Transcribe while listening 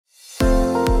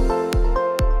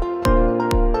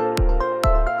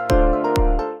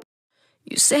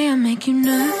say I make you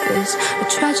nervous, a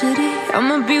tragedy,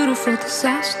 I'm a beautiful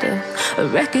disaster, a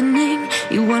reckoning.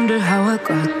 You wonder how I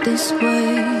got this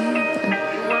way.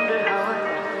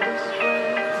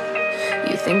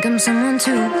 You think I'm someone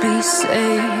to be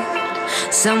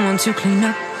saved, someone to clean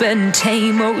up and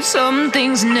tame. Oh, some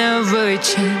things never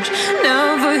change,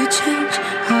 never change.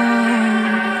 Oh,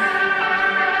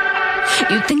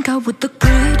 you think I would look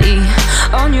pretty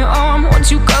on your arm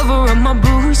once you cover up my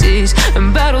bruises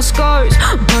and battle scars,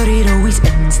 but it always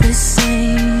ends the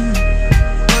same.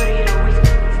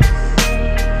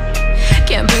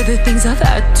 Can't bear the things I've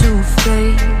had to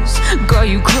face, got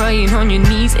you crying on your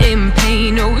knees in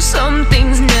pain. Oh, some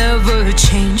things never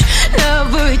change,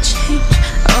 never change.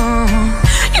 Oh,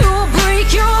 you'll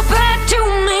break your back to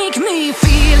make me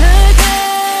feel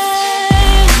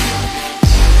again,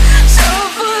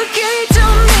 suffocate to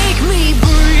make me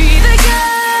breathe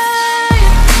again,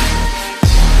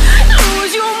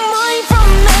 lose your mind from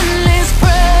endless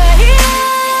pain.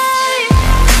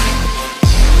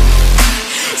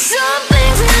 Some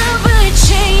things never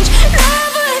change,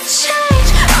 never change.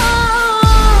 Oh,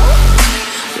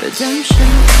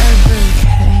 redemption never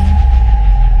came.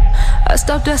 I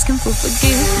stopped asking for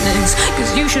forgiveness,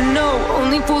 cause you should know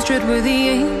only fools tread where the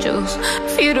angels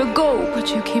fear to go, but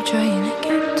you keep trying to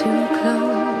get too close.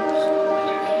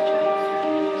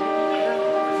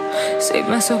 Save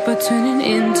myself by turning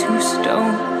into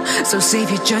stone, so save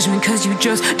your judgment cause you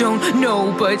just don't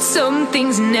know. But some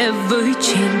things never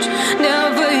change,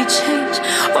 never change.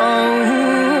 Oh,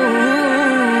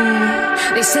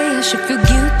 they say I should feel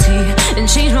guilty and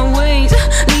change my ways,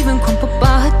 leaving crumpled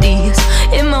bodies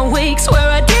in my wake. Swear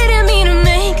I didn't mean to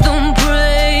make them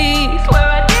break, swear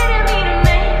I didn't mean to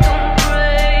make them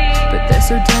break. But they're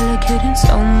so delicate and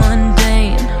so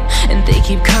mundane, and they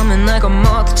keep coming like a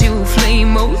moth to a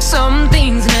flame. Oh, some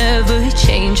things never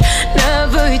change,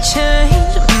 never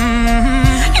change.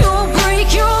 You'll break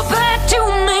your back to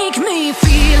make me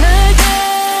feel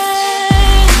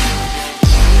again,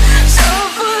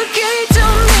 suffocate to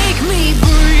make me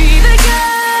breathe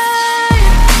again,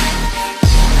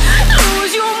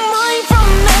 lose your mind from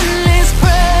endless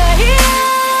pain.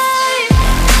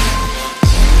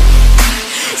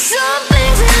 Some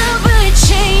things never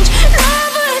change,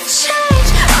 never change.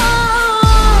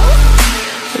 Oh,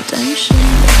 redemption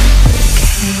never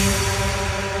came.